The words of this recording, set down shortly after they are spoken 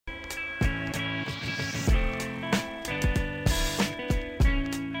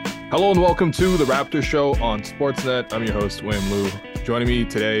Hello and welcome to the Raptors Show on Sportsnet. I'm your host, Wayne Liu. Joining me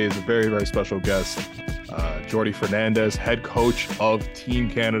today is a very, very special guest, Jordi Fernandez, head coach of Team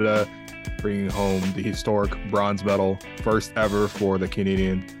Canada, bringing home the historic bronze medal, first ever for the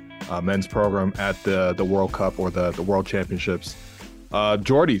Canadian men's program at the World Cup or the World Championships.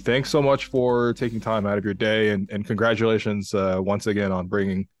 Jordi, thanks so much for taking time out of your day, and congratulations once again on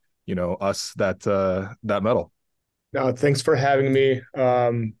bringing, us that medal. No, thanks for having me.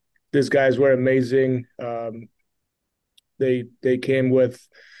 These guys were amazing. They came with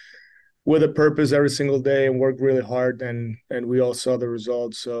a purpose every single day and worked really hard, and we all saw the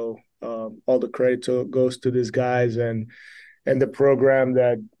results. So all the credit goes to these guys and the program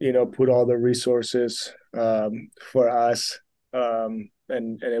that put all the resources for us, and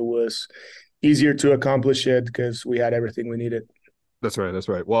it was easier to accomplish it because we had everything we needed. That's right. That's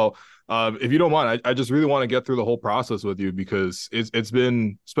right. Well, if you don't mind, I just really want to get through the whole process with you because it's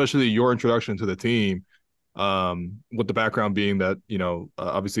been, especially your introduction to the team, with the background being that,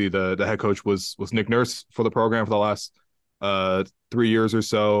 obviously the head coach was Nick Nurse for the program for the last 3 years or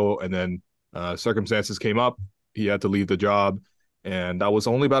so. And then circumstances came up. He had to leave the job. And that was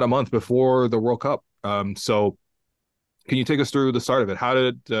only about a month before the World Cup. So can you take us through the start of it? How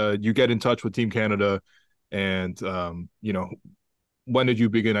did you get in touch with Team Canada? And, when did you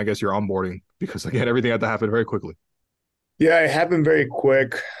begin, I guess, your onboarding? Because, again, everything had to happen very quickly. Yeah, it happened very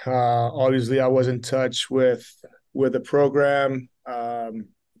quick. Obviously, I was in touch with the program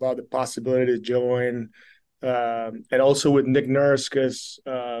about the possibility to join, and also with Nick Nurse because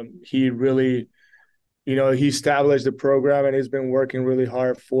he really, he established the program and he's been working really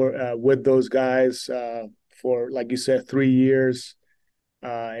hard for with those guys for, like you said, 3 years,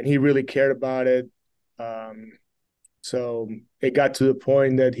 and he really cared about it. So it got to the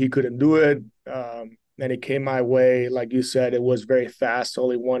point that he couldn't do it. And it came my way. Like you said, it was very fast,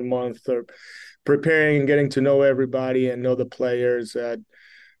 only 1 month of preparing and getting to know everybody and know the players that,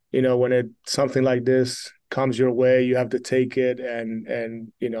 when something like this comes your way, you have to take it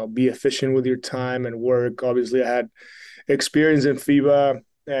and be efficient with your time and work. Obviously, I had experience in FIBA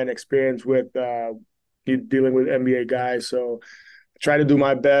and experience with dealing with NBA guys. So I try to do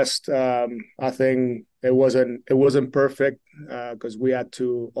my best. I think it wasn't perfect because we had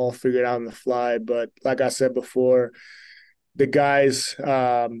to all figure it out on the fly. But like I said before, the guys,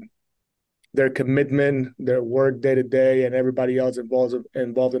 their commitment, their work day to day, and everybody else involved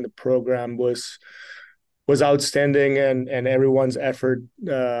in the program was outstanding, and everyone's effort.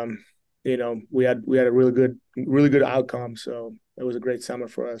 We had a really good outcome. So it was a great summer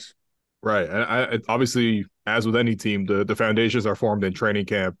for us. Right. And obviously, as with any team, the foundations are formed in training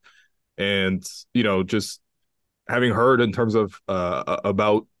camp. And, just having heard in terms of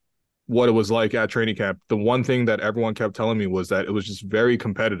about what it was like at training camp, the one thing that everyone kept telling me was that it was just very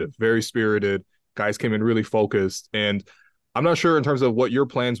competitive, very spirited. Guys came in really focused. And I'm not sure in terms of what your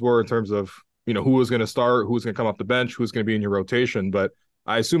plans were in terms of, who was going to start, who was going to come off the bench, who's going to be in your rotation. But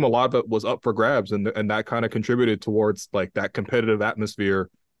I assume a lot of it was up for grabs, and that kind of contributed towards like that competitive atmosphere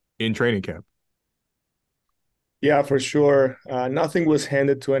in training camp. Yeah, for sure. Nothing was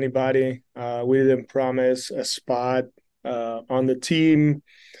handed to anybody. We didn't promise a spot on the team,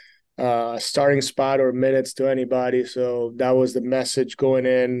 starting spot or minutes to anybody. So that was the message going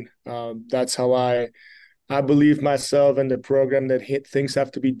in. That's how I believe myself and the program that things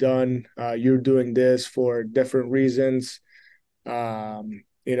have to be done. You're doing this for different reasons.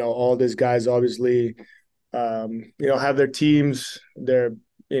 All these guys obviously, have their teams, their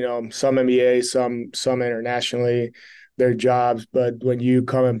some NBA, some internationally, their jobs. But when you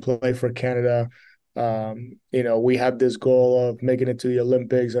come and play for Canada, we have this goal of making it to the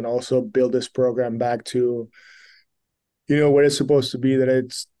Olympics and also build this program back to, where it's supposed to be, that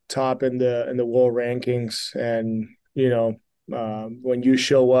it's top in the world rankings. And, when you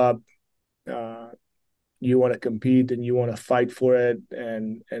show up, you want to compete and you want to fight for it.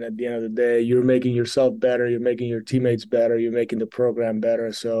 And at the end of the day, you're making yourself better. You're making your teammates better. You're making the program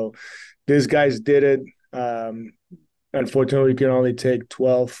better. So these guys did it. Unfortunately, we can only take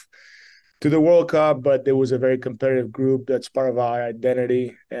 12 to the World Cup, but there was a very competitive group. That's part of our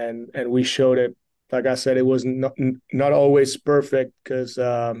identity. And we showed it. Like I said, it was not always perfect because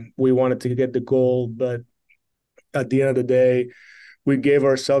we wanted to get the gold. But at the end of the day, we gave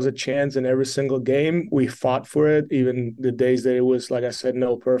ourselves a chance in every single game. We fought for it, even the days that it was, like I said,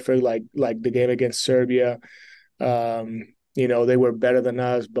 no perfect, like the game against Serbia. They were better than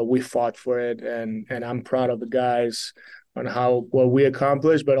us, but we fought for it, and I'm proud of the guys on what we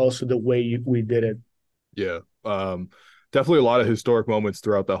accomplished, but also the way we did it. Yeah. Definitely a lot of historic moments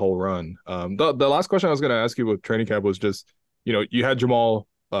throughout the whole run. The last question I was going to ask you with training camp was just, you had Jamal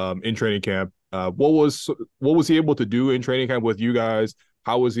in training camp. What was he able to do in training camp with you guys?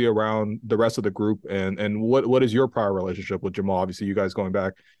 How was he around the rest of the group? And what is your prior relationship with Jamal? Obviously, you guys going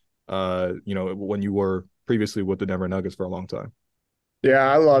back, when you were previously with the Denver Nuggets for a long time.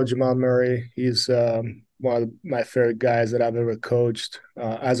 Yeah, I love Jamal Murray. He's one of my favorite guys that I've ever coached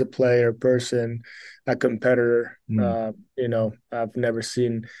as a player, person, a competitor. Mm, I've never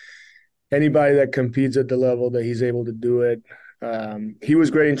seen anybody that competes at the level that he's able to do it. He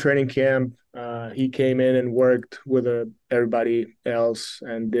was great in training camp. He came in and worked with everybody else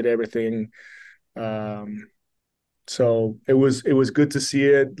and did everything. Um, so it was good to see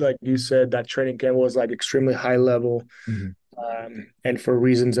it. Like you said, that training camp was like extremely high level. mm-hmm. And for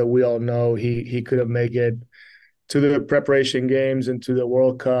reasons that we all know, he could have made it to the preparation games and to the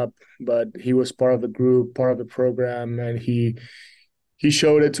World Cup, but he was part of the group, part of the program, and he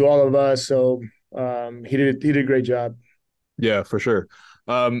showed it to all of us. So he did a great job. Yeah, for sure.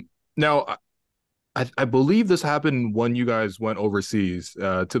 Now, I believe this happened when you guys went overseas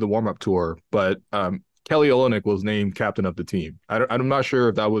to the warm up tour, but Kelly Olynyk was named captain of the team. I'm not sure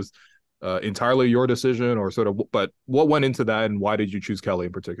if that was entirely your decision or sort of, but what went into that and why did you choose Kelly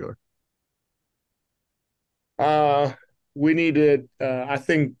in particular? Uh, we needed. I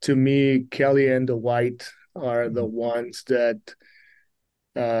think to me, Kelly and the White are the Mhm. ones that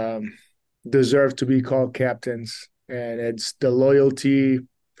um, deserve to be called captains, and it's the loyalty,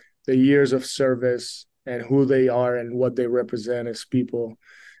 the years of service, and who they are and what they represent as people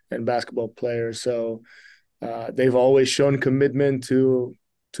and basketball players. So they've always shown commitment to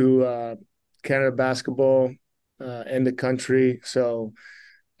Canada basketball and the country. So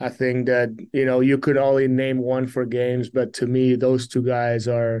I think that you could only name one for games, but to me, those two guys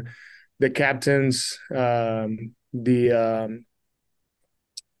are the captains, the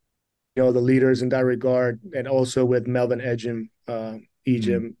leaders in that regard, and also with Melvin Mm,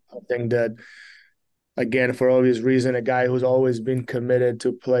 Ejim. I think that again, for obvious reason, a guy who's always been committed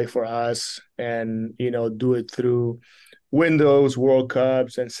to play for us and do it through windows, World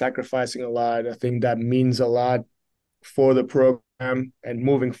Cups, and sacrificing a lot. I think that means a lot for the program and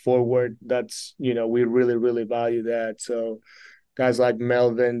moving forward. That's we really really value that. So guys like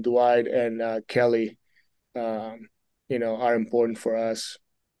Melvin, Dwight, and Kelly, are important for us,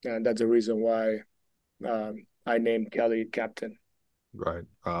 and that's the reason why I named Kelly captain. right.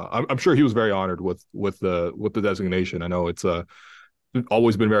 I'm sure he was very honored with the designation. I know it's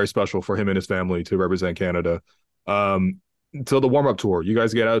always been very special for him and his family to represent Canada. Um, till the warm up tour, you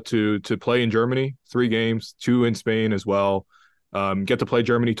guys get out to play in Germany, 3 games, 2 in Spain as well. Get to play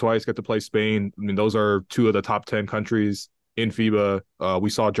Germany twice, get to play Spain. I mean, those are two of the top 10 countries in FIBA. We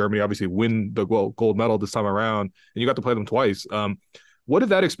saw Germany obviously win the gold medal this time around, and you got to play them twice. What did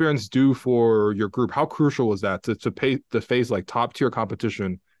that experience do for your group? How crucial was that to face like top tier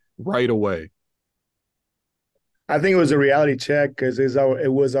competition right away? I think it was a reality check because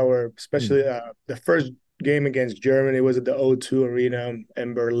it was our Mm, especially the first game against Germany was at the O2 Arena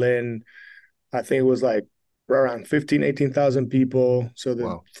in Berlin. I think it was like around 15, 18,000 people. So the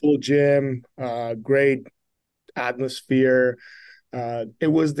wow. full gym, great atmosphere.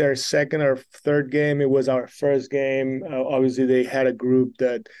 It was their second or third game. It was our first game. Obviously, they had a group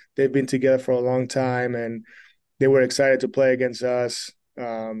that they've been together for a long time, and they were excited to play against us.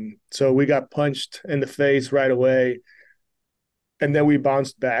 So we got punched in the face right away, and then we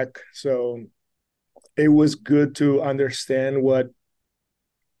bounced back. So it was good to understand what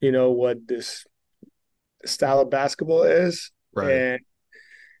this style of basketball is, Right.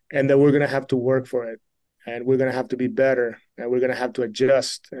 and that we're gonna have to work for it, and we're gonna have to be better, and we're gonna have to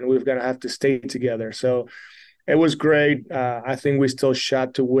adjust, and we're gonna have to stay together. So it was great. I think we still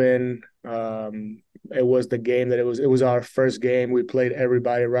shot to win. It was the game that it was our first game. We played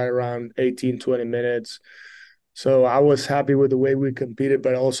everybody right around 18, 20 minutes. So I was happy with the way we competed,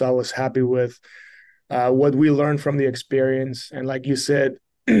 but also I was happy with what we learned from the experience. And like you said,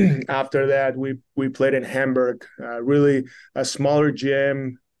 after that, we played in Hamburg, really a smaller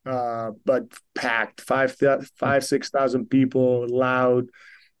gym, but packed, 6,000 people, loud,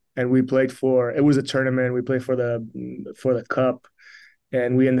 and we played for. It was a tournament. We played for the cup,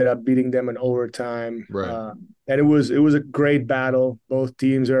 and we ended up beating them in overtime. Right. And it was a great battle. Both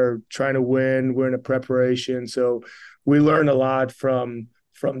teams are trying to win. We're in a preparation, so we learned a lot from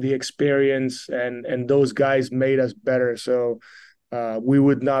the experience, and those guys made us better. So we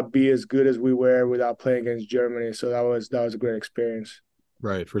would not be as good as we were without playing against Germany. So that was a great experience.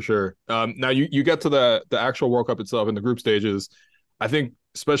 Right, for sure. Now you get to the actual World Cup itself in the group stages. I think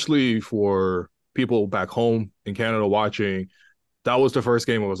especially for people back home in Canada watching, that was the first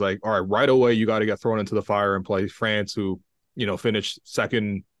game. It was like, all right away, you got to get thrown into the fire and play France, who, finished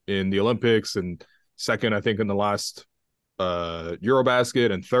second in the Olympics and second, I think, in the last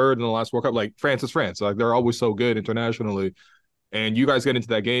Eurobasket and third in the last World Cup. Like France is France. Like they're always so good internationally. And you guys get into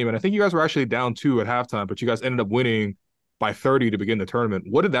that game, and I think you guys were actually down two at halftime, but you guys ended up winning by 30 to begin the tournament.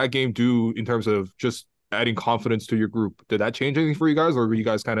 What did that game do in terms of just adding confidence to your group? Did that change anything for you guys, or were you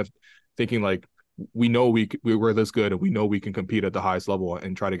guys kind of thinking like, we know we were this good and we know we can compete at the highest level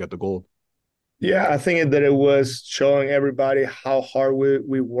and try to get the gold? Yeah, I think that it was showing everybody how hard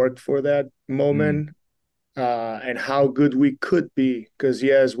we worked for that Mm, moment, and how good we could be. Because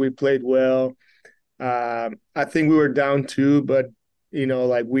yes, we played well. I think we were down two, but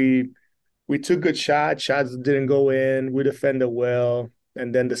like we took good shots that didn't go in. We defended well,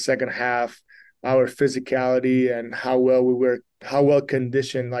 and then the second half, our physicality and how well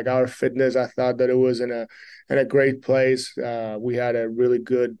conditioned, like our fitness, I thought that it was in a great place. We had a really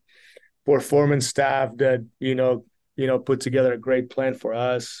good performance staff that put together a great plan for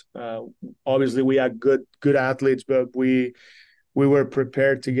us. Obviously, we had good athletes, but we were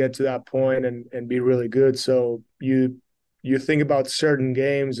prepared to get to that point and be really good. So you think about certain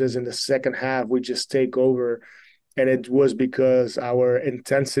games as in the second half, we just take over. And it was because our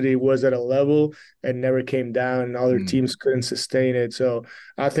intensity was at a level and never came down, and other mm, teams couldn't sustain it. So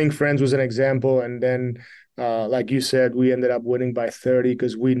I think Friends was an example. And then, like you said, we ended up winning by 30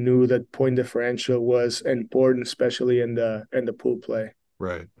 because we knew that point differential was important, especially in the pool play.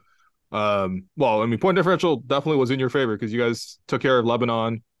 right. Well, I mean, point differential definitely was in your favor because you guys took care of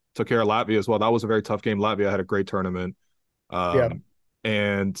Lebanon, took care of Latvia as well. That was a very tough game. Latvia had a great tournament. Yeah. Um,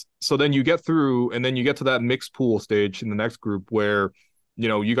 and so then you get through, and then you get to that mixed pool stage in the next group where,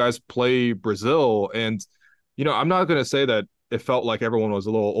 you guys play Brazil. And, I'm not going to say that it felt like everyone was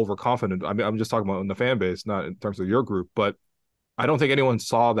a little overconfident. I mean, I'm just talking about in the fan base, not in terms of your group, but I don't think anyone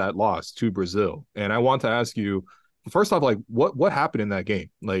saw that loss to Brazil. And I want to ask you, first off, like what happened in that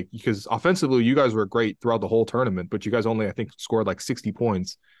game? Like, because offensively, you guys were great throughout the whole tournament, but you guys only, I think, scored like 60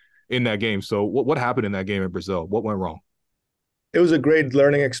 points in that game. So what happened in that game in Brazil? What went wrong? It was a great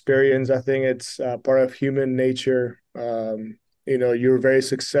learning experience. I think it's part of human nature. You're very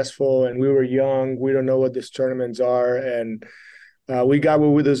successful, and we were young. We don't know what these tournaments are, and we got what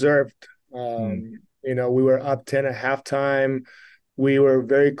we deserved. Mm, We were up 10 at halftime. We were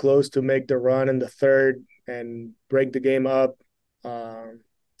very close to make the run in the third and break the game up.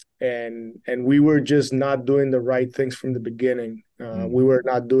 And we were just not doing the right things from the beginning. mm, We were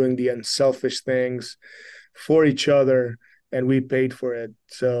not doing the unselfish things for each other, and we paid for it.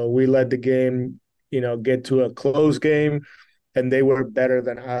 So we let the game, get to a close game, and they were better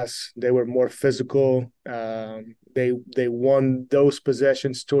than us. They were more physical. They won those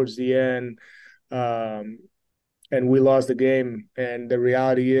possessions towards the end, um, and we lost the game. And the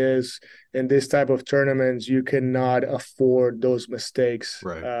reality is, in this type of tournaments, you cannot afford those mistakes.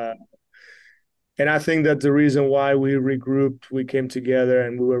 right, And I think that's the reason why we regrouped, we came together,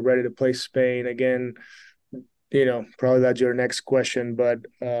 and we were ready to play Spain again. Probably that's your next question, but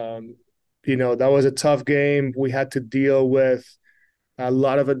that was a tough game. We had to deal with a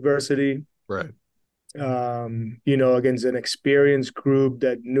lot of adversity, right. against an experienced group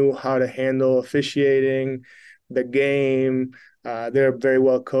that knew how to handle officiating, the game. They're very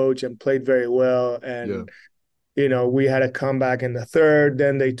well coached and played very well. Yeah, And, we had a comeback in the third,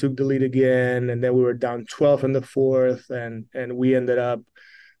 then they took the lead again, and then we were down 12 in the fourth, and we ended up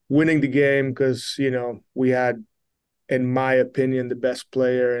winning the game because, we had, in my opinion, the best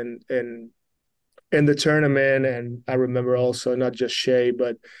player in the tournament. And I remember also not just Shea,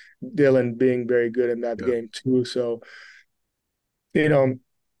 but Dylan being very good in that yeah, game too. So, you know,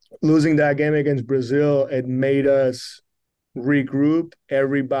 losing that game against Brazil, it made us regroup.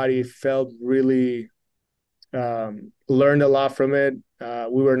 Everybody felt really learned a lot from it.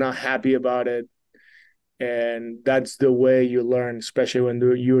 We were not happy about it. And that's the way you learn, especially when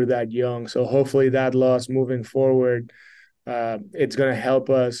you're that young. So hopefully that loss moving forward, it's going to help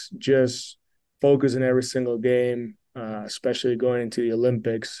us just focus in every single game, especially going into the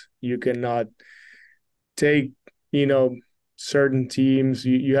Olympics. You cannot take, you know, certain teams.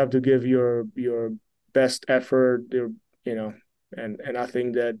 You have to give your best effort. And I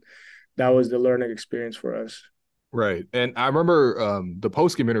think that was the learning experience for us. right. And I remember the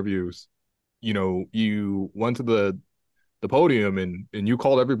post game interviews. You went to the podium and you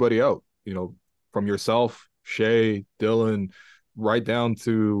called everybody out. From yourself, Shay, Dylan, right down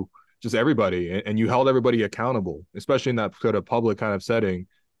to just everybody, and you held everybody accountable, especially in that sort of public kind of setting.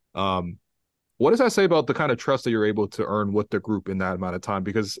 Um, what does that say about the kind of trust that you're able to earn with the group in that amount of time?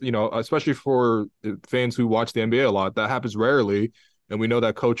 Because, especially for fans who watch the NBA a lot, that happens rarely. And we know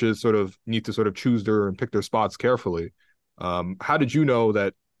that coaches sort of need to sort of choose their and pick their spots carefully. How did you know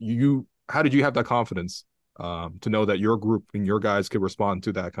that you? How did you have that confidence to know that your group and your guys could respond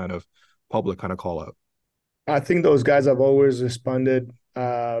to that kind of public kind of call out? I think those guys have always responded.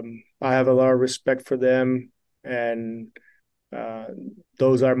 I have a lot of respect for them, and uh,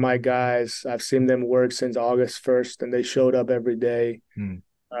 those are my guys. I've seen them work since August 1st, and they showed up every day. Mm,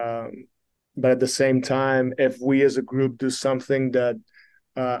 Um, but at the same time, if we as a group do something that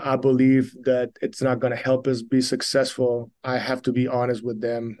I believe that it's not going to help us be successful, I have to be honest with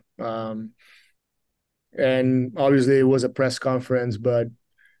them. And obviously, it was a press conference, but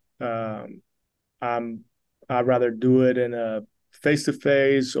um, I'm I'd rather do it in a face to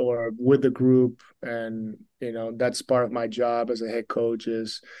face or with the group, and that's part of my job as a head coach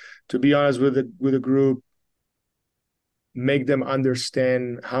is to be honest with the group, make them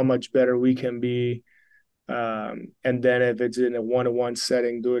understand how much better we can be, and then if it's in a one-on-one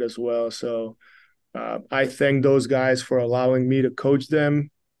setting, do it as well. So I thank those guys for allowing me to coach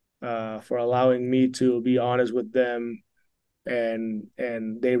them, for allowing me to be honest with them, and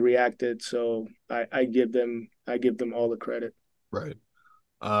they reacted. So I give them all the credit. right.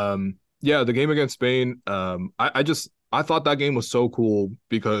 Yeah, the game against Spain. I thought that game was so cool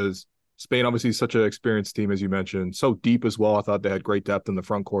because Spain obviously is such an experienced team, as you mentioned, so deep as well. I thought they had great depth in the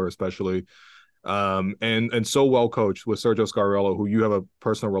front court, especially, and so well coached with Sergio Scariolo, who you have a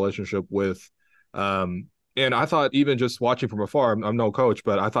personal relationship with. And I thought even just watching from afar, I'm no coach,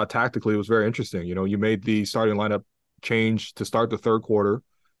 but I thought tactically it was very interesting. You know, you made the starting lineup change to start the third quarter.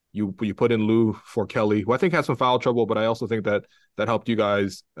 You put in Lou for Kelly, who I think had some foul trouble, but I also think that that helped you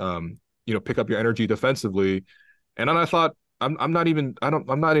guys, pick up your energy defensively. And then I thought, I'm not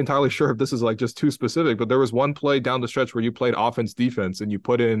entirely sure if this is like just too specific, but there was one play down the stretch where you played offense defense and you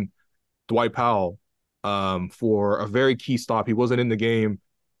put in Dwight Powell for a very key stop. He wasn't in the game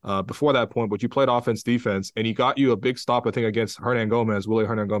before that point, but you played offense defense and he got you a big stop, I think, against Willie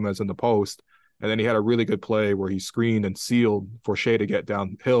Hernan Gomez in the post. And then he had a really good play where he screened and sealed for Shea to get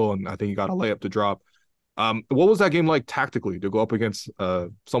downhill. And I think he got a layup to drop. What was that game like tactically to go up against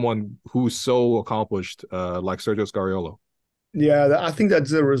someone who's so accomplished like Sergio Scariolo? Yeah, I think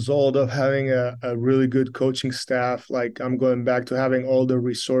that's the result of having a really good coaching staff. Like I'm going back to having all the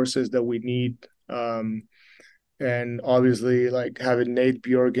resources that we need. And obviously, like having Nate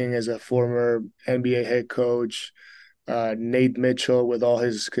Bjorking as a former NBA head coach, Nate Mitchell with all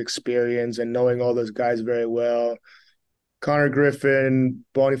his experience and knowing all those guys very well, Connor Griffin,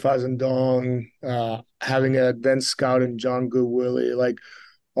 Boniface and Dong, having a then scout and John Goodwillie, like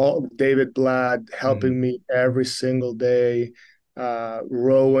all David Blatt Mm-hmm. helping me every single day.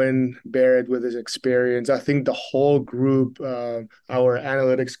 Rowan Barrett with his experience. I think the whole group, our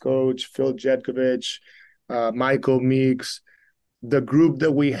analytics coach, Phil Jetkovich, Michael Meeks, the group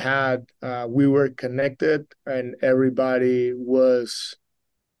that we had, we were connected and everybody was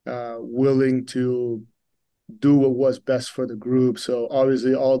willing to do what was best for the group. So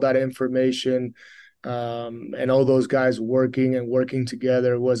obviously, all that information and all those guys working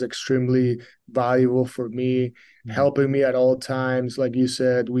together was extremely valuable for me, Mm-hmm. helping me at all times. Like you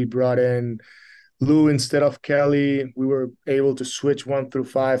said, we brought in Lou instead of Kelly. We were able to switch 1 through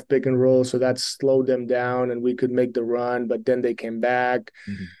 5 pick and roll, so that slowed them down, and we could make the run. But then they came back,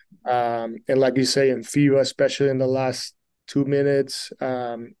 Mm-hmm. and like you say, in FIBA, especially in the last 2 minutes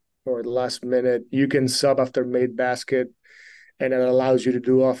or the last minute, you can sub after made basket, and it allows you to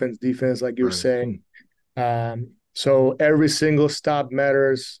do offense, defense, like you were Right. saying. So every single stop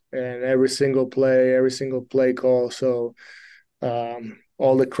matters, and every single play call. So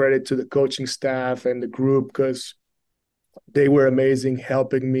all the credit to the coaching staff and the group because they were amazing,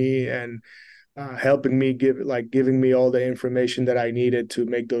 helping me and giving me all the information that I needed to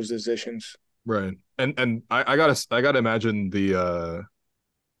make those decisions. Right. And I gotta imagine the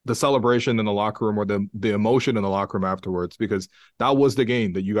celebration in the locker room or the emotion in the locker room afterwards, because that was the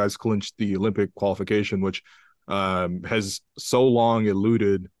game that you guys clinched the Olympic qualification, which has so long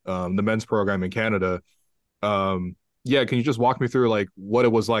eluded the men's program in Canada. Yeah, can you just walk me through like what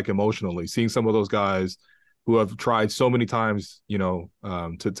it was like emotionally, seeing some of those guys who have tried so many times,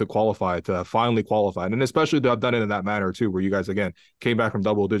 to qualify, to have finally qualified, and especially to have done it in that manner too, where you guys again came back from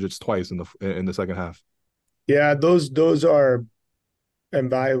double digits twice in the second half. Yeah, those are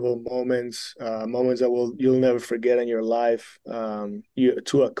invaluable moments, moments that you'll never forget in your life. You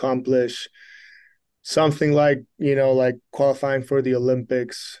to accomplish something like qualifying for the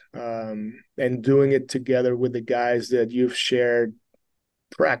Olympics, and doing it together with the guys that you've shared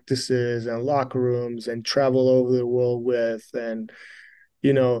practices and locker rooms and travel over the world with, and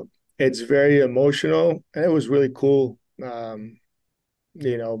you know it's very emotional, and it was really cool.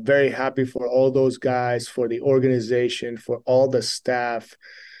 very happy for all those guys, for the organization, for all the staff,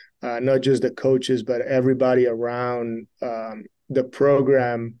 not just the coaches, but everybody around the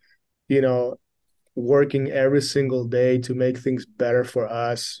program, you know, working every single day to make things better for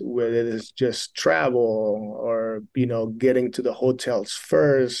us, whether it is just travel or, getting to the hotels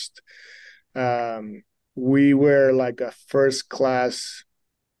first. Um, we were like a first class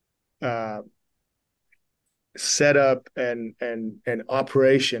uh, setup and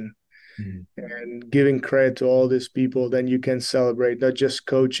operation, Mhm. and giving credit to all these people. Then you can celebrate not just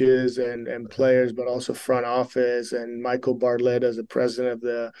coaches and players, but also front office and Michael Bartlett as the president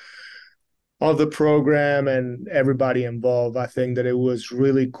of the program and everybody involved. I think that it was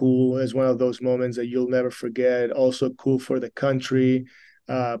really cool. It's one of those moments that you'll never forget. Also cool for the country,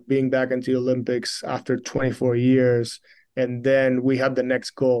 being back into the Olympics after 24 years. And then we had the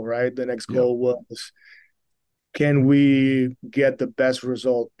next goal, right? The next Yeah. goal was, can we get the best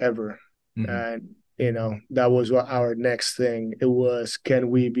result ever? Hmm. And, that was what our next thing. It was, can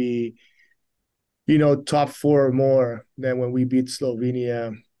we be, top four or more than when we beat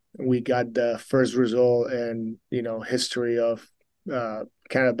Slovenia? We got the first result in, history of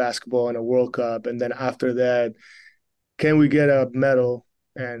Canada basketball in a World Cup. And then after that, can we get a medal?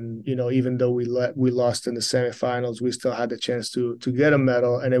 And even though we lost in the semifinals, we still had the chance to get a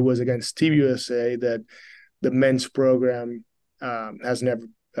medal, and it was against Team USA that the men's program has never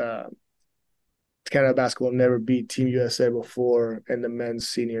Canada basketball never beat Team USA before in the men's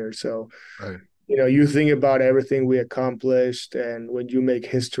senior. So Right. you think about everything we accomplished, and when you make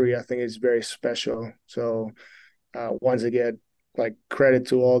history, I think it's very special. So once again, like, credit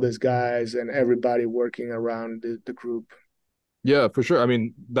to all these guys and everybody working around the group. Yeah, for sure. I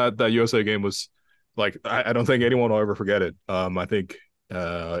mean, that USA game was like I don't think anyone will ever forget it. I think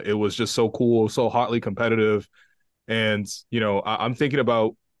it was just so cool, so hotly competitive. And, I'm thinking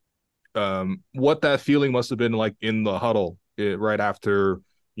about what that feeling must have been like in the huddle right after,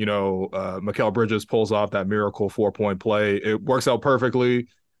 Mikal Bridges pulls off that miracle 4-point play. It works out perfectly,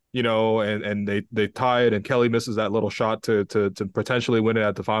 and they tie it, and Kelly misses that little shot to potentially win it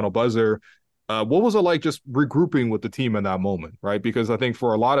at the final buzzer. What was it like just regrouping with the team in that moment, right? Because I think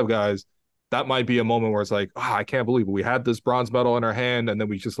for a lot of guys, that might be a moment where it's like, I can't believe it. We had this bronze medal in our hand, and then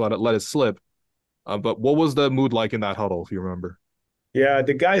we just let it slip. But what was the mood like in that huddle, if you remember? Yeah,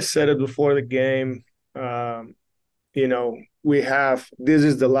 the guys said it before the game. Um, we have this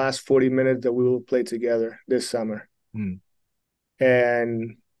is the last 40 minutes that we will play together this summer. Hmm.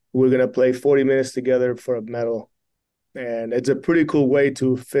 And we're gonna play 40 minutes together for a medal. And it's a pretty cool way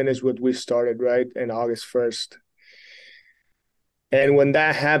to finish what we started, right, in August 1st. And when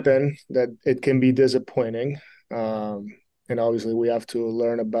that happened, that it can be disappointing. Um, and obviously we have to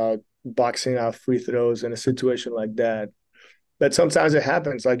learn about boxing out free throws in a situation like that. But sometimes it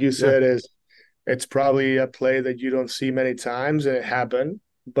happens, like you Yeah. said, is it's probably a play that you don't see many times, and it happened.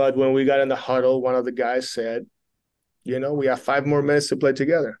 But when we got in the huddle, one of the guys said, we have 5 more minutes to play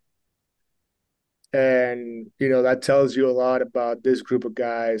together. And, that tells you a lot about this group of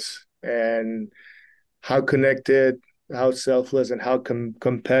guys and how connected, how selfless, and how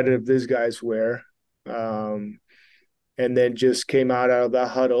competitive these guys were. Um, and then just came out of that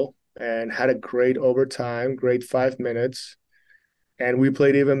huddle and had a great overtime, great 5 minutes, and we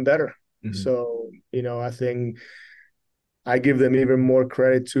played even better. Mhm. So, I think I give them even more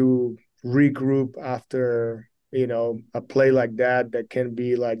credit to regroup after, a play like that can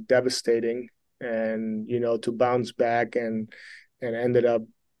be like devastating, and, to bounce back and end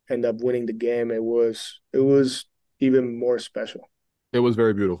up winning the game. It was even more special. It was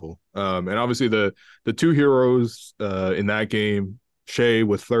very beautiful. And obviously the two heroes in that game, Shea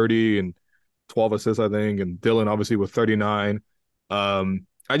with 30 and 12 assists, I think, and Dylan obviously with 39.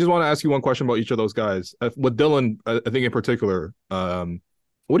 I just want to ask you one question about each of those guys. With Dylan, I think in particular,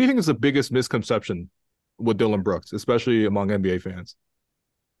 what do you think is the biggest misconception with Dylan Brooks, especially among NBA fans?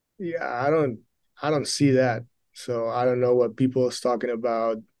 Yeah, I don't see that. So I don't know what people is talking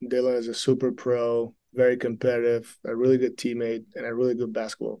about. Dylan is a super pro, very competitive, a really good teammate, and a really good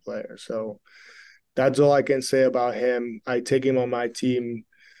basketball player. So that's all I can say about him. I take him on my team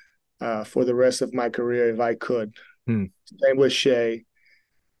for the rest of my career if I could. Hmm. Same with Shea,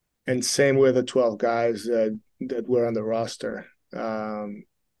 and same with the 12 guys that were on the roster.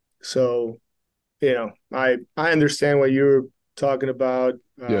 So I understand what you're talking about.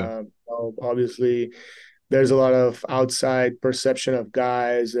 Yeah. Obviously, there's a lot of outside perception of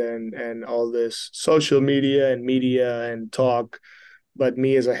guys and all this social media and talk. But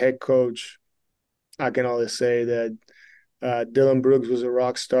me as a head coach, I can always say that Dylan Brooks was a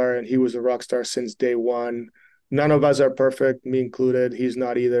rock star, and he was a rock star since day one. none of us are perfect, me included. He's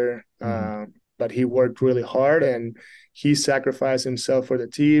not either. Mhm. But he worked really hard and he sacrificed himself for the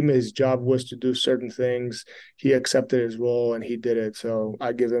team. His job was to do certain things. He accepted his role and he did it. So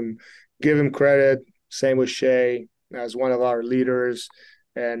I give him credit. Same with Shea as one of our leaders,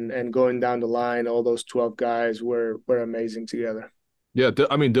 and going down the line, all those 12 guys were amazing together. Yeah,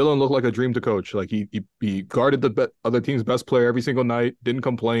 I mean, Dylan looked like a dream to coach. Like he guarded the other team's best player every single night, didn't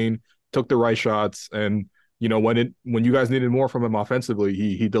complain, took the right shots, and when you guys needed more from him offensively,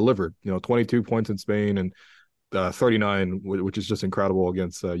 he delivered. 22 points in Spain and 39, which is just incredible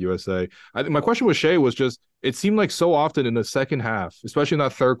against USA. I think my question with Shea was just it seemed like so often in the second half, especially in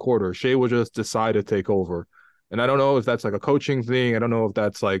that third quarter, Shea would just decide to take over. And I don't know if that's like a coaching thing. I don't know if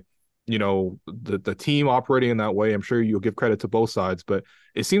that's like, the team operating in that way. I'm sure you'll give credit to both sides, but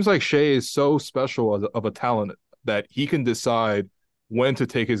it seems like Shea is so special of a talent that he can decide when to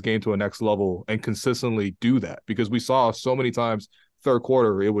take his game to a next level and consistently do that because we saw so many times third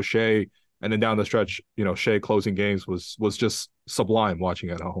quarter it was Shea and then down the stretch, Shea closing games was just sublime watching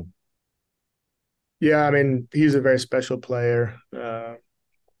at home. Yeah, I mean, he's a very special player.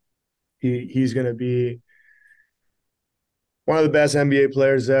 He's going to be one of the best NBA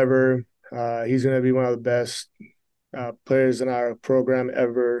players ever. He's going to be one of the best players in our program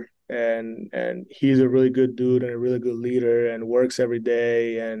ever. And he's a really good dude and a really good leader and works every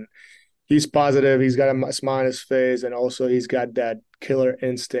day. And he's positive. He's got a smile on his face, and also he's got that killer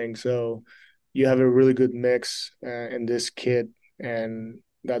instinct. So you have a really good mix in this kid, and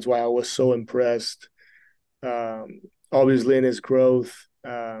that's why I was so impressed. Obviously, in his growth,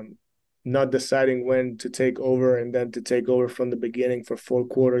 not deciding when to take over and then to take over from the beginning for 4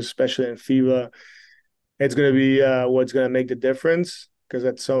 quarters, especially in FIBA, it's going to be what's going to make the difference. Because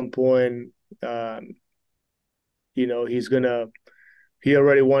at some point, um, he's going to he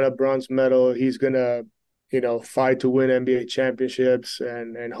already won a bronze medal. He's gonna, fight to win NBA championships,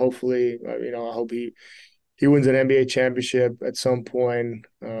 and hopefully, I hope he wins an NBA championship at some point.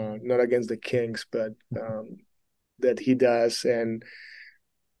 Not against the Kings, but that he does. And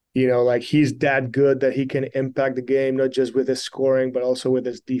like he's that good that he can impact the game not just with his scoring, but also with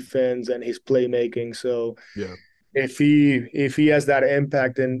his defense and his playmaking. So Yeah. if he has that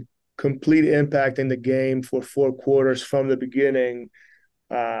impact and complete impact in the game for 4 quarters from the beginning,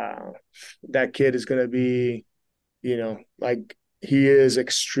 uh, that kid is going to be, like he is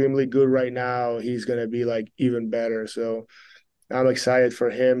extremely good right now. He's going to be like even better. So I'm excited for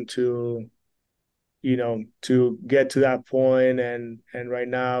him to get to that point. And right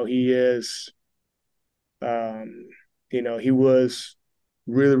now he is, um, he was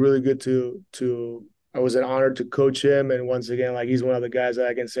really, really good I was an honor to coach him. And once again, like he's one of the guys that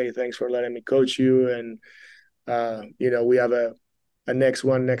I can say, thanks for letting me coach you. And, we have a next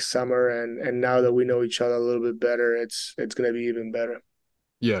one next summer, and now that we know each other a little bit better, it's going to be even better.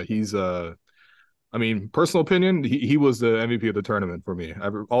 Yeah, he's I mean, personal opinion, he was the MVP of the tournament for me.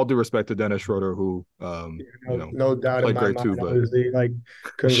 All due respect to Dennis Schroeder, who No doubt in played my great mind. too, but Obviously, like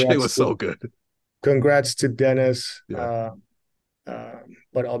Shea congrats was to so good. congrats to Dennis. Yeah.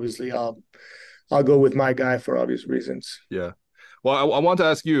 But obviously, I'll go with my guy for obvious reasons. Yeah. Well, I want to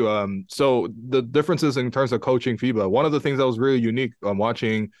ask you, so the differences in terms of coaching FIBA, one of the things that was really unique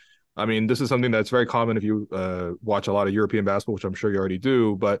watching, I mean, this is something that's very common if you watch a lot of European basketball, which I'm sure you already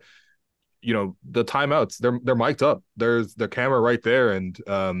do, but the timeouts, they're mic'd up. There's the camera right there, and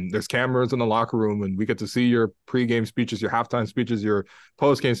there's cameras in the locker room, and we get to see your pregame speeches, your halftime speeches, your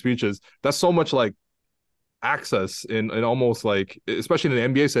postgame speeches. That's so much like access in almost like, especially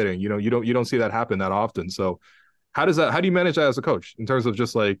in the NBA setting, you don't see that happen that often. So how do you manage that as a coach in terms of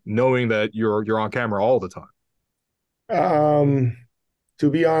just like knowing that you're on camera all the time? Um, to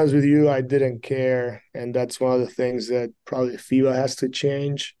be honest with you, I didn't care, and that's one of the things that probably FIBA has to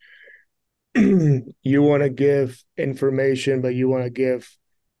change. You want to give information, but you want to give,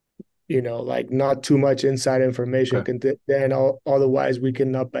 like not too much inside information. Okay. Then otherwise we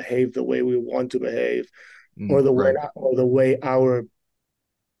cannot behave the way we want to behave, or Right. the way our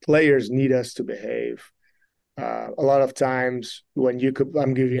players need us to behave. A lot of times when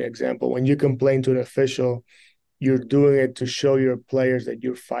I'm giving you an example. When you complain to an official, you're doing it to show your players that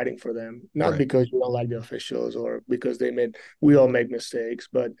you're fighting for them, not Right. because you don't like the officials or because we all make mistakes,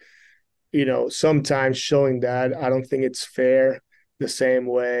 but sometimes showing that, I don't think it's fair. The same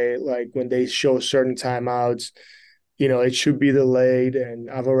way, like when they show certain timeouts, it should be delayed. And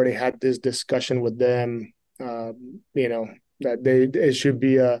I've already had this discussion with them, that it should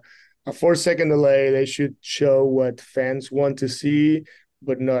be a 4 second delay. They should show what fans want to see,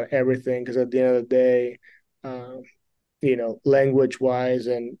 but not everything. Because at the end of the day, uh, language wise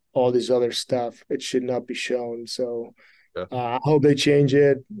and all this other stuff. It should not be shown. So Yeah. I hope they change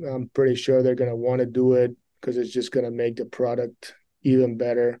it. I'm pretty sure they're going to want to do it because it's just going to make the product even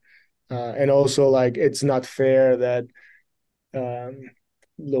better. And also, like, it's not fair that um,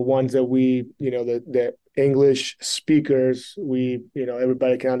 the ones that the English speakers,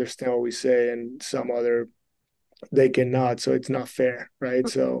 everybody can understand what we say, and some other they cannot. So it's not fair, right?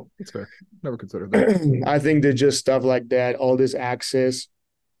 So That's fair. Never considered that. I think that just stuff like that, all this access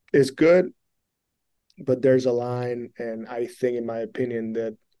is good, but there's a line, and I think, in my opinion,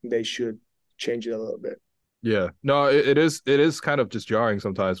 that they should change it a little bit. Yeah. No, it is kind of just jarring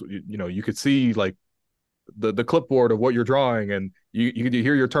sometimes. You could see like the clipboard of what you're drawing, and you could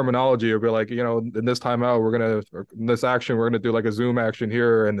hear your terminology or be like, in this timeout or in this action we're gonna do like a zoom action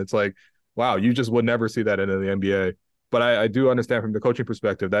here, and it's like, wow, you just would never see that in the NBA. But I do understand from the coaching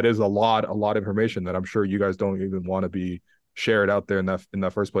perspective that is a lot of information that I'm sure you guys don't even want to be shared out there in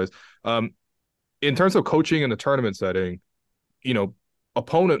that first place. Um, in terms of coaching in the tournament setting, you know,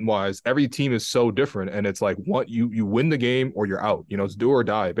 opponent wise, every team is so different, and it's like what you win the game or you're out. It's do or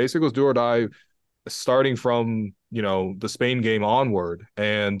die. Basically, it's do or die starting from the Spain game onward.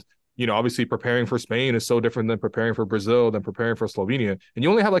 And obviously preparing for Spain is so different than preparing for Brazil, than preparing for Slovenia, and you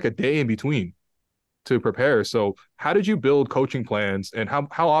only have like a day in between to prepare. So how did you build coaching plans, and how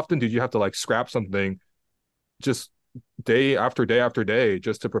often did you have to like scrap something just day after day after day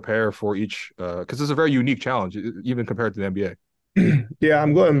just to prepare for each, because it's a very unique challenge even compared to the NBA. Yeah,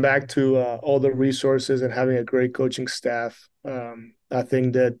 I'm going back to all the resources and having a great coaching staff. I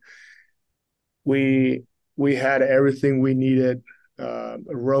think that we we had everything we needed.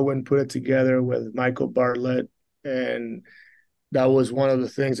 Rowan put it together with Michael Bartlett, and that was one of the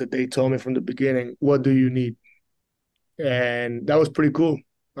things that they told me from the beginning. What do you need? And that was pretty cool.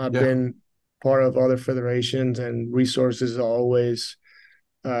 I've Yeah. been part of other federations, and resources are always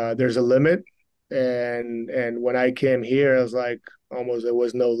there's a limit. And when I came here, I was like, almost there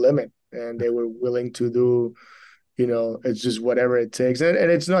was no limit, and they were willing to do. It's just whatever it takes, and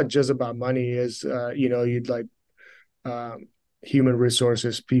it's not just about money. Is you'd like um, human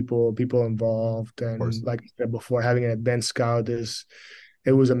resources, people involved, Of course. and like I said before, having an advanced scout is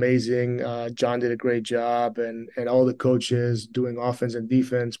it was amazing. John did a great job, and all the coaches doing offense and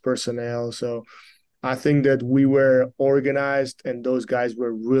defense personnel. So I think that we were organized, and those guys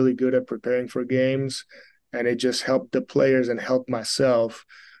were really good at preparing for games, and it just helped the players and helped myself.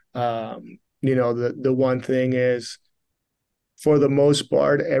 The one thing is, for the most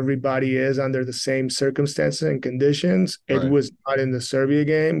part, everybody is under the same circumstances and conditions. It Right. was not in the Serbia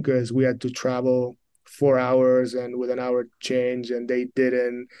game because we had to travel 4 hours and with an hour change, and they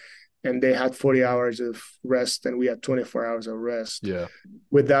didn't. And they had 40 hours of rest, and we had 24 hours of rest. Yeah.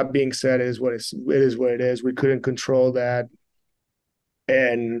 With that being said, it is what it is. We couldn't control that,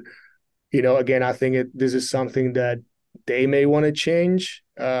 and again, I think this is something that they may want to change.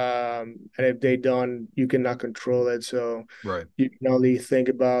 And if they don't, you cannot control it. So Right. you can only think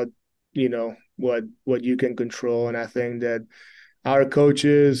about, what you can control. And I think that our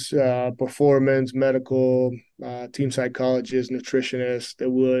coaches, performance, medical, team psychologists,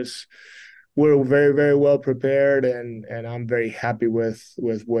 nutritionists, we're very, very well prepared, and I'm very happy with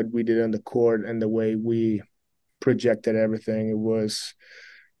what we did on the court and the way we projected everything. It was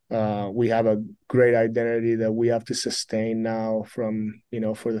we have a great identity that we have to sustain now from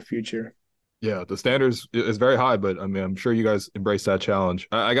for the future. Yeah, the standards is very high, but I mean, I'm sure you guys embrace that challenge.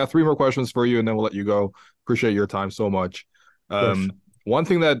 I got three more questions for you, and then we'll let you go. Appreciate your time so much. Of course. One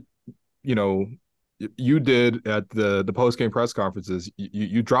thing that you know you did at the post game press conferences,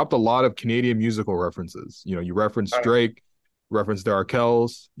 you dropped a lot of Canadian musical references. You referenced Drake, referenced the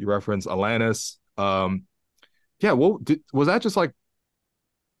Arkells, you referenced Alanis. Yeah, was that just like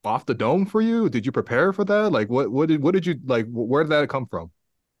off the dome for you? Did you prepare for that? Like, what did you like? Where did that come from?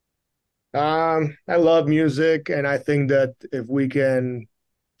 I love music, and I think that if we can,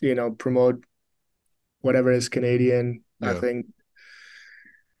 promote whatever is Canadian, I Yeah, think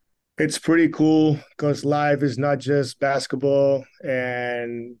it's pretty cool because life is not just basketball,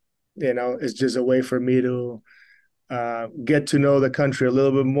 and it's just a way for me to get to know the country a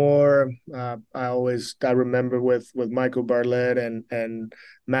little bit more. I remember with Michael Bartlett and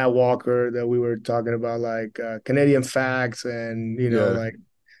Matt Walker that we were talking about like Canadian facts, and yeah, like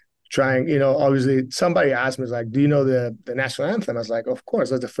trying, obviously somebody asked me like, do you know the national anthem? I was like, of course.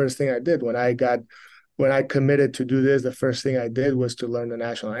 That's the first thing I did when I committed to do this. The first thing I did was to learn the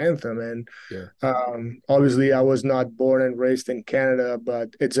national anthem, and yeah, obviously I was not born and raised in Canada, but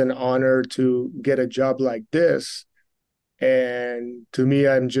it's an honor to get a job like this. And to me,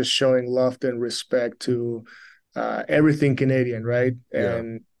 I'm just showing love and respect to everything Canadian, right? Yeah.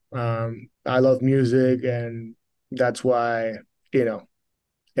 And I love music, and that's why, you know,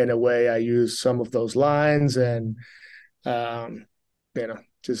 in a way, I use some of those lines and, um,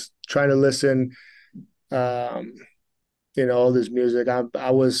 just trying to listen, um, all this music.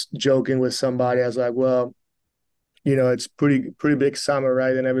 I was joking with somebody. I was like, well, it's pretty big summer,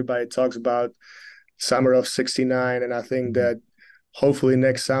 right? And everybody talks about summer of '69, and I think Mhm. that hopefully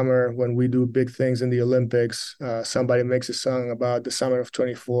next summer when we do big things in the Olympics, somebody makes a song about the summer of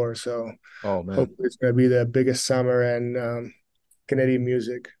 '24. So Oh man. hopefully it's going to be the biggest summer in Canadian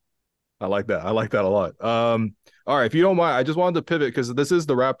music. I like that. I like that a lot. All right, if you don't mind, I just wanted to pivot because this is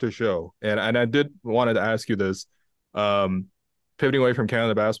the Raptor show, and I did wanted to ask you this. Um, Pivoting away from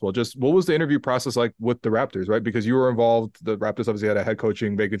Canada basketball, just what was the interview process like with the Raptors, right? Because you were involved. The Raptors obviously had a head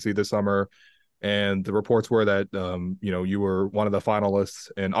coaching vacancy this summer, and the reports were that you were one of the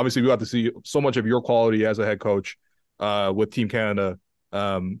finalists, and obviously we got to see so much of your quality as a head coach with Team Canada.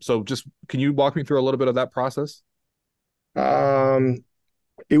 So just can you walk me through a little bit of that process? Um,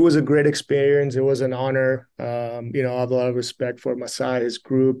 it was a great experience. It was an honor. I have a lot of respect for Masai, his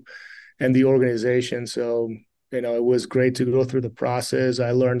group, and the organization. So, it was great to go through the process.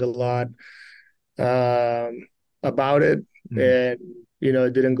 I learned a lot um, about it, Mm, and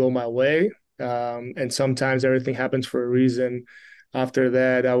it didn't go my way. And sometimes everything happens for a reason. After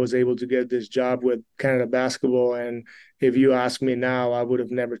that, I was able to get this job with Canada Basketball, and if you ask me now, I would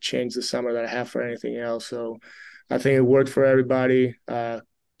have never changed the summer that I have for anything else. So, I think it worked for everybody.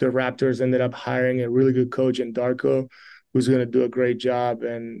 The Raptors ended up hiring a really good coach in Darko, who's going to do a great job,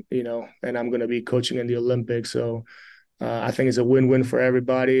 and I'm going to be coaching in the Olympics. So I think it's a win-win for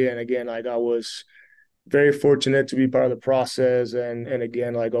everybody. And again, like I was very fortunate to be part of the process, and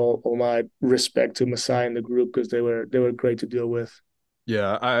again, like all my respect to Masai and the group because they were great to deal with.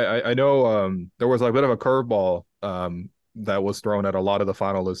 yeah, I know there was like a bit of a curveball that was thrown at a lot of the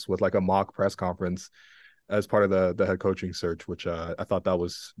finalists with like a mock press conference as part of the head coaching search, which I thought that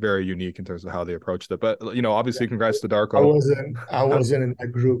was very unique in terms of how they approached it. But Yeah. obviously, congrats to I Darko. wasn't I wasn't in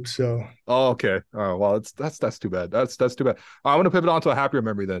that group, so Oh, okay. Oh, well, that's too bad. That's too bad. I want to pivot on to a happier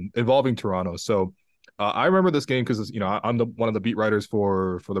memory then, involving Toronto. So, I remember this game because I'm the one of the beat writers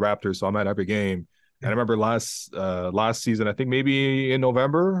for the Raptors, so I'm at every game. And I remember last season, I think maybe in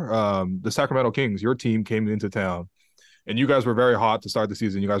November, the Sacramento Kings, your team came into town, and you guys were very hot to start the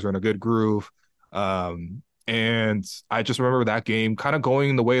season. You guys were in a good groove. And I just remember that game kind of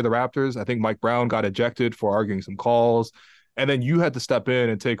going the way of the Raptors. I think Mike Brown got ejected for arguing some calls. And then you had to step in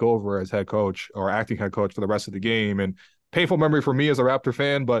and take over as head coach or acting head coach for the rest of the game. And painful memory for me as a Raptor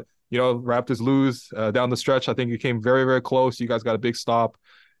fan, but Raptors lose down the stretch. I think it came very, very close. You guys got a big stop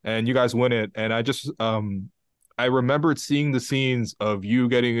and you guys win it. And I remembered seeing the scenes of you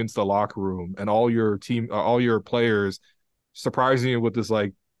getting into the locker room and all your players surprising you with this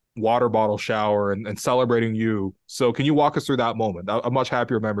like water bottle shower and celebrating you. So can you walk us through that moment? A much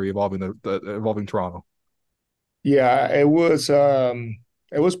happier memory involving the involving Toronto. yeah, it was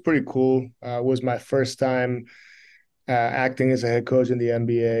pretty cool. It was my first time acting as a head coach in the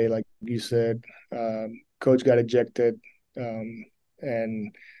NBA. Like you said, coach got ejected,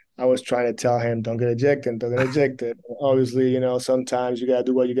 and I was trying to tell him, "Don't get ejected, don't get ejected." Obviously, sometimes you gotta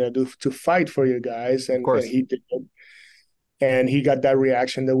do what you gotta do to fight for your guys, Of and course. he did, and he got that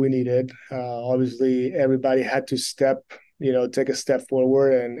reaction that we needed. Obviously, everybody had to take a step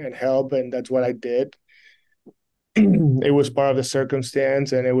forward and help, and that's what I did. It was part of the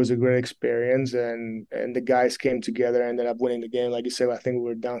circumstance and it was a great experience, and the guys came together, ended up winning the game. Like you said, I think we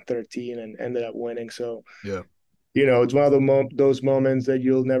were down 13 and ended up winning. So Yeah. it's one of those moments that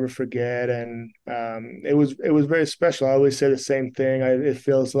you'll never forget, and it was very special. I always say the same thing. It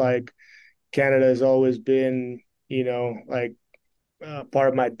feels like Canada has always been, like part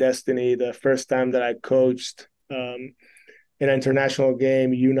of my destiny. The first time that I coached an international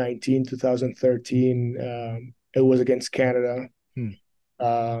game, U19 2013, it was against Canada. Hmm.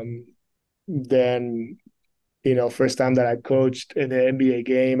 Um, then first time that I coached in an NBA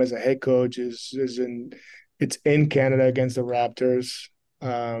game as a head coach it's in Canada against the Raptors.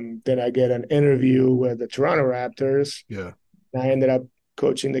 Then I get an interview with the Toronto Raptors. Yeah. And I ended up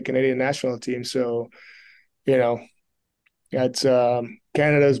coaching the Canadian national team. So you know that's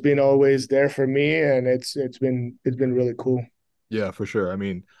Canada's been always there for me, and it's been really cool. Yeah, for sure. I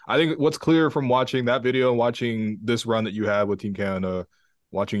mean, I think what's clear from watching that video and watching this run that you had with Team Canada,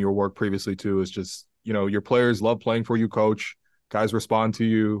 watching your work previously too, is just, your players love playing for you, coach. Guys respond to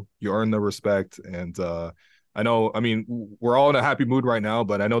you, you earn the respect. And I know, I mean, we're all in a happy mood right now,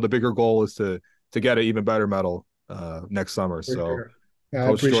 but I know the bigger goal is to get an even better medal next summer. For So sure. I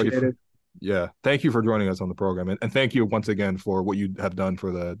Coach Jordi, appreciate it. Yeah. Thank you for joining us on the program. And thank you once again for what you have done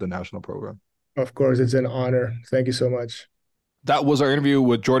for the national program. Of course, it's an honor. Thank you so much. That was our interview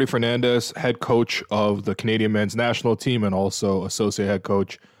with Jordi Fernandez, head coach of the Canadian men's national team and also associate head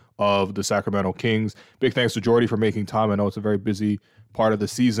coach of the Sacramento Kings. Big thanks to Jordi for making time. I know it's a very busy part of the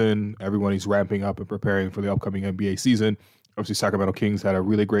season. Everyone is ramping up and preparing for the upcoming NBA season. Obviously, Sacramento Kings had a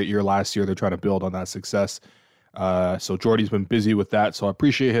really great year last year. They're trying to build on that success. So Jordi's been busy with that. So I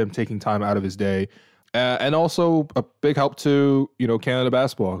appreciate him taking time out of his day. And also a big help to, Canada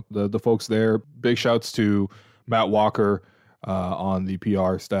basketball, the folks there. Big shouts to Matt Walker on the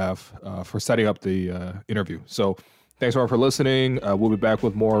PR staff for setting up the interview. So thanks everyone for listening. We'll be back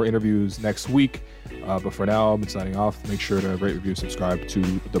with more interviews next week. But for now, I've been signing off. Make sure to rate, review, subscribe to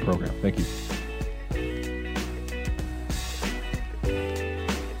the program. Thank you.